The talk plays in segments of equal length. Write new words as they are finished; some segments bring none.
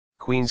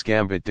Queen's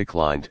Gambit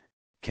declined,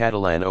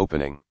 Catalan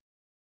opening.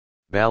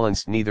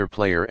 Balanced, neither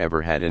player ever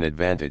had an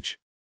advantage.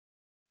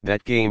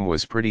 That game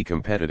was pretty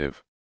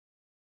competitive.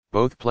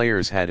 Both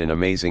players had an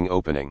amazing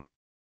opening.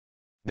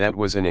 That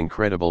was an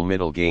incredible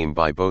middle game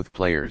by both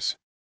players.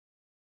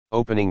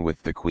 Opening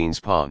with the Queen's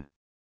pawn.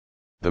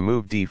 The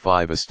move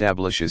d5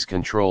 establishes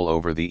control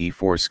over the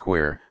e4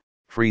 square,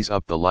 frees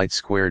up the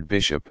light-squared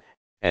bishop,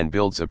 and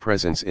builds a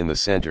presence in the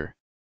center.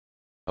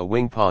 A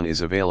wing pawn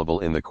is available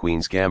in the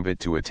Queen's Gambit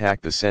to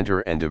attack the center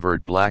and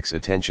divert Black's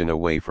attention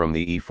away from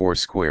the e4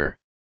 square.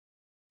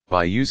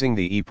 By using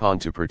the e-pawn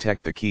to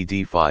protect the key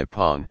d5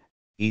 pawn,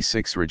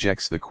 e6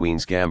 rejects the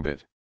Queen's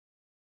Gambit.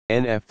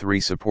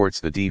 Nf3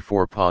 supports the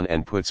d4 pawn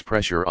and puts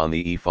pressure on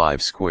the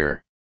e5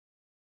 square.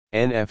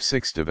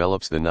 Nf6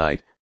 develops the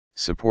knight,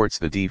 supports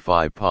the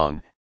d5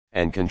 pawn,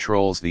 and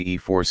controls the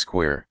e4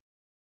 square.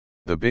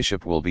 The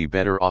bishop will be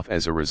better off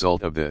as a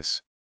result of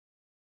this.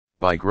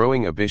 By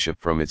growing a bishop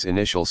from its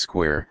initial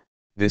square,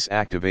 this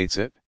activates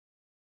it.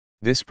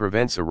 This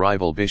prevents a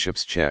rival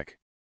bishop's check.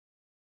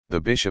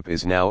 The bishop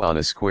is now on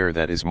a square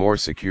that is more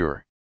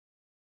secure.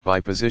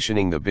 By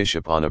positioning the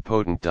bishop on a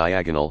potent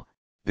diagonal,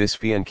 this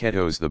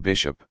fianchettos the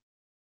bishop.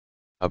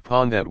 A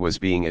pawn that was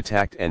being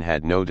attacked and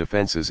had no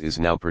defenses is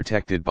now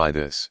protected by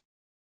this.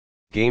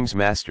 Games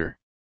Master.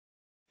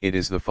 It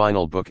is the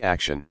final book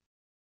action.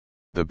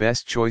 The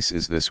best choice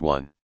is this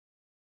one.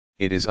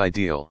 It is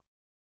ideal.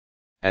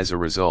 As a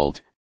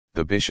result,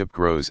 the bishop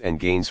grows and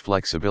gains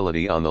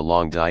flexibility on the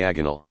long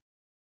diagonal.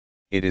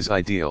 It is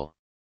ideal.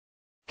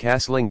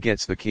 Castling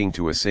gets the king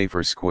to a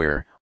safer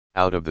square,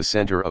 out of the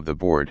center of the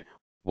board,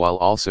 while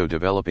also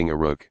developing a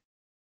rook.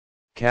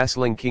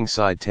 Castling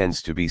kingside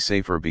tends to be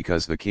safer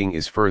because the king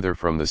is further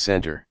from the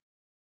center.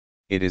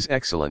 It is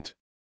excellent.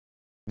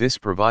 This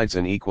provides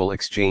an equal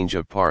exchange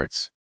of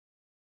parts.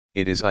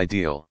 It is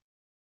ideal.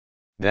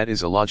 That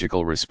is a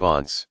logical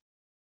response.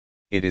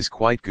 It is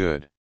quite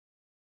good.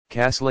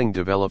 Castling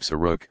develops a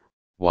rook,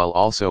 while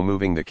also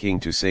moving the king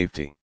to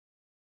safety.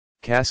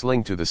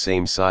 Castling to the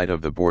same side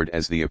of the board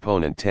as the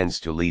opponent tends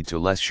to lead to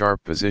less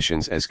sharp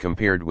positions as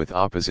compared with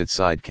opposite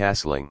side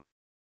castling.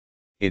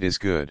 It is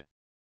good.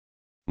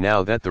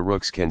 Now that the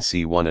rooks can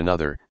see one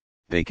another,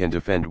 they can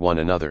defend one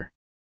another.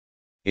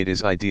 It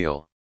is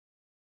ideal.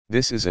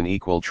 This is an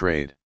equal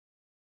trade.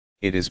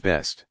 It is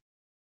best.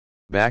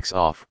 Backs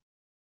off.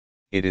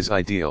 It is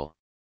ideal.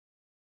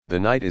 The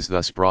knight is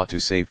thus brought to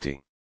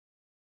safety.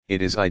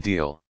 It is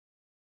ideal.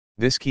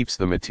 This keeps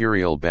the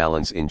material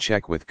balance in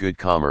check with good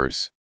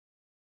commerce.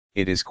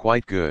 It is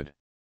quite good.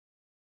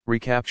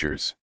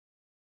 Recaptures.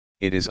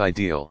 It is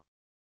ideal.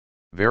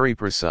 Very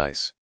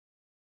precise.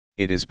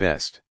 It is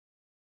best.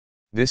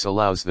 This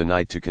allows the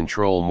knight to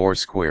control more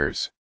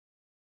squares.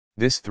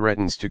 This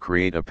threatens to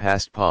create a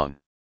passed pawn.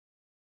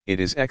 It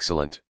is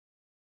excellent.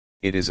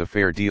 It is a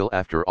fair deal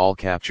after all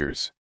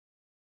captures.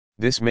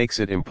 This makes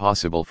it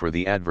impossible for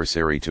the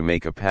adversary to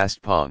make a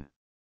passed pawn.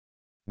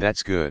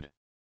 That's good.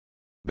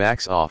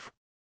 Backs off.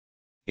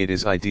 It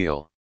is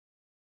ideal.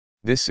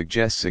 This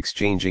suggests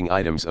exchanging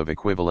items of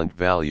equivalent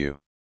value.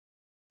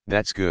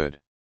 That's good.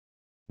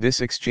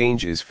 This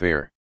exchange is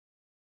fair.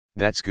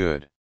 That's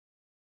good.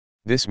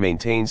 This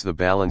maintains the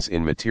balance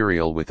in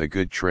material with a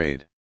good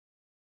trade.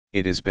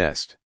 It is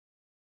best.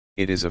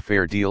 It is a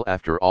fair deal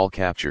after all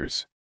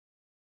captures.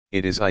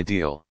 It is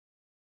ideal.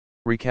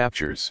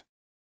 Recaptures.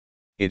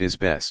 It is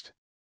best.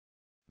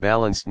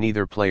 Balanced,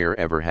 neither player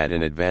ever had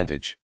an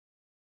advantage.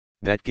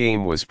 That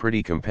game was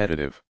pretty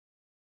competitive.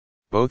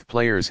 Both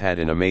players had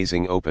an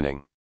amazing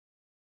opening.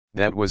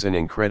 That was an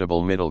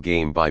incredible middle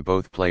game by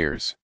both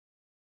players.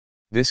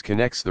 This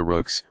connects the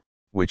rooks,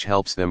 which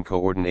helps them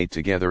coordinate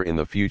together in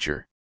the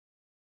future.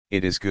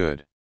 It is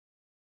good.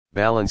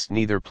 Balanced,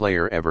 neither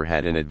player ever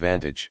had an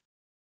advantage.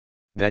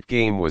 That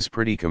game was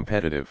pretty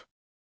competitive.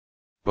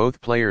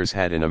 Both players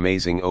had an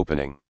amazing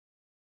opening.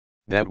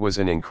 That was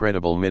an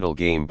incredible middle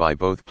game by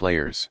both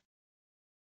players.